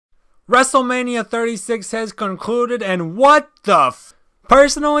WrestleMania 36 has concluded, and what the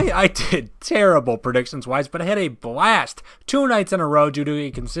Personally, I did terrible predictions-wise, but I had a blast 2 nights in a row due to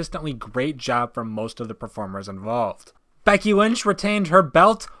a consistently great job from most of the performers involved. Becky Lynch retained her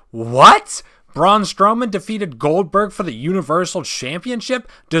belt. What? Braun Strowman defeated Goldberg for the Universal Championship?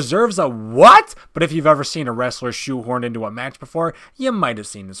 Deserves a what? But if you've ever seen a wrestler shoehorned into a match before, you might have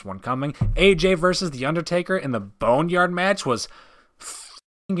seen this one coming. AJ versus The Undertaker in the Boneyard match was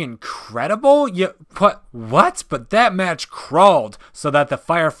incredible. What? But that match crawled so that the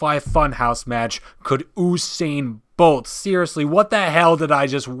Firefly Funhouse match could Usain Bolt. Seriously, what the hell did I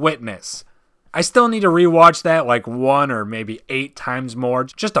just witness? I still need to rewatch that like 1 or maybe 8 times more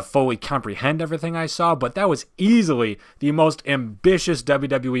just to fully comprehend everything I saw, but that was easily the most ambitious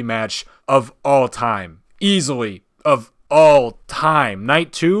WWE match of all time. Easily of all time.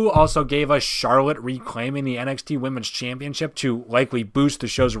 Night 2 also gave us Charlotte reclaiming the NXT Women's Championship to likely boost the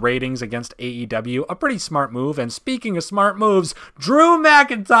show's ratings against AEW. A pretty smart move. And speaking of smart moves, Drew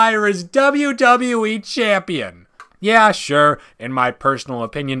McIntyre is WWE Champion. Yeah, sure, in my personal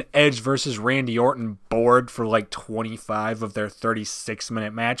opinion, Edge versus Randy Orton bored for like 25 of their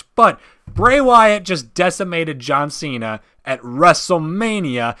 36-minute match, but Bray Wyatt just decimated John Cena at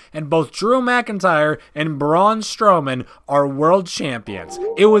WrestleMania, and both Drew McIntyre and Braun Strowman are world champions.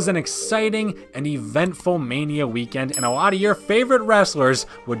 It was an exciting and eventful Mania weekend, and a lot of your favorite wrestlers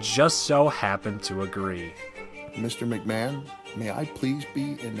would just so happen to agree. Mr. McMahon, may I please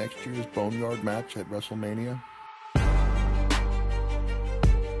be in next year's Boneyard match at WrestleMania?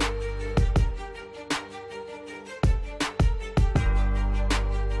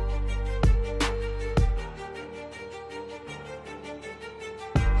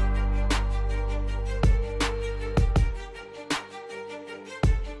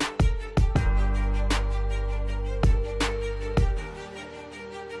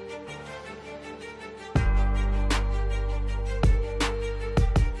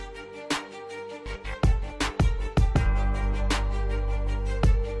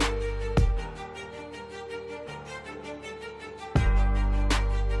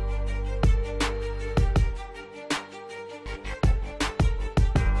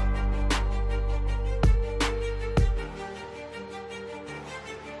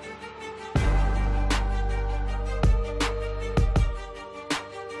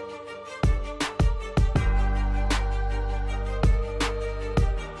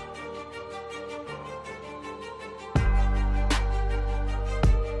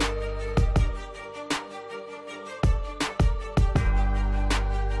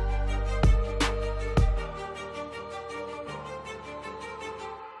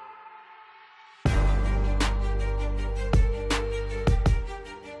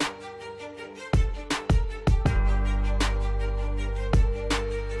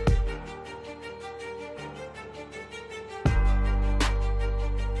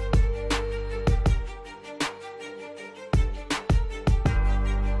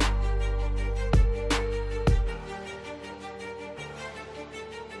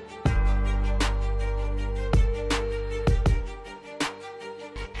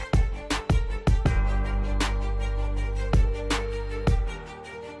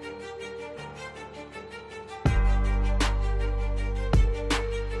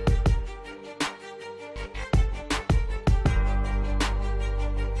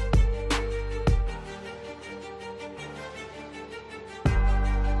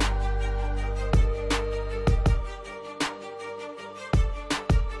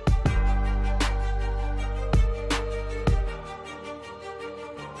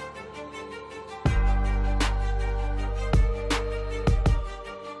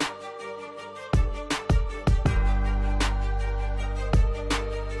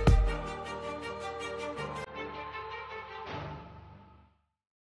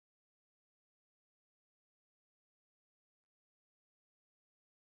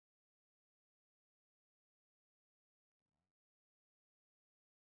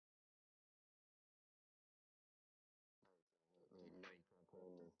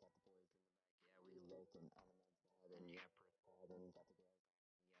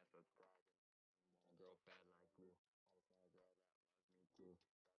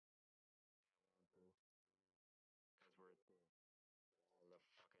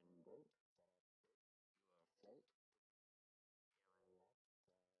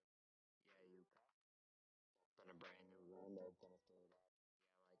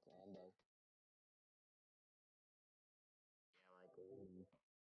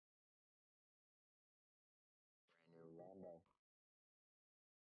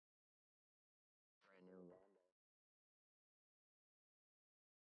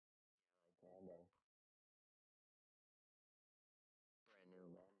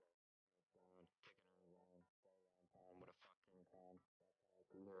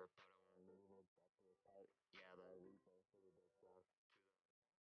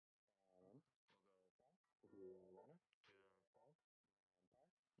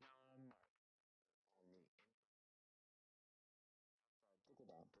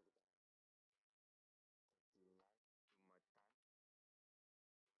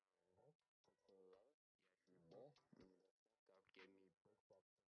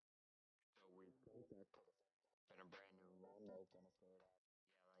 Been a brand new Lambo, gonna start up.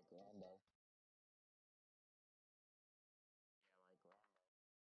 Yeah, like Lambo. Yeah, like Lambo.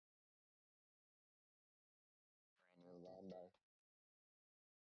 Brand new Lambo.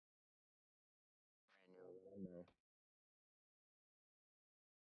 Brand new Lambo.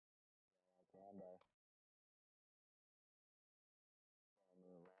 Yeah, like Lambo.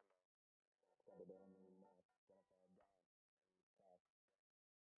 Brand new Lambo. Got a brand new Mac. Gonna fall down. Every pack.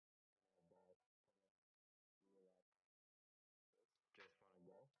 Gonna buy. Relax. Just wanna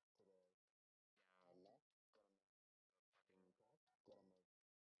go to the left. Gonna make a fucking cut. Gonna make get a cut.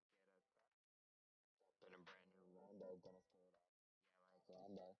 Been a brand new Lambo. Gonna start up. Yeah, like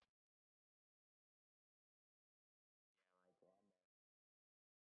Lambo.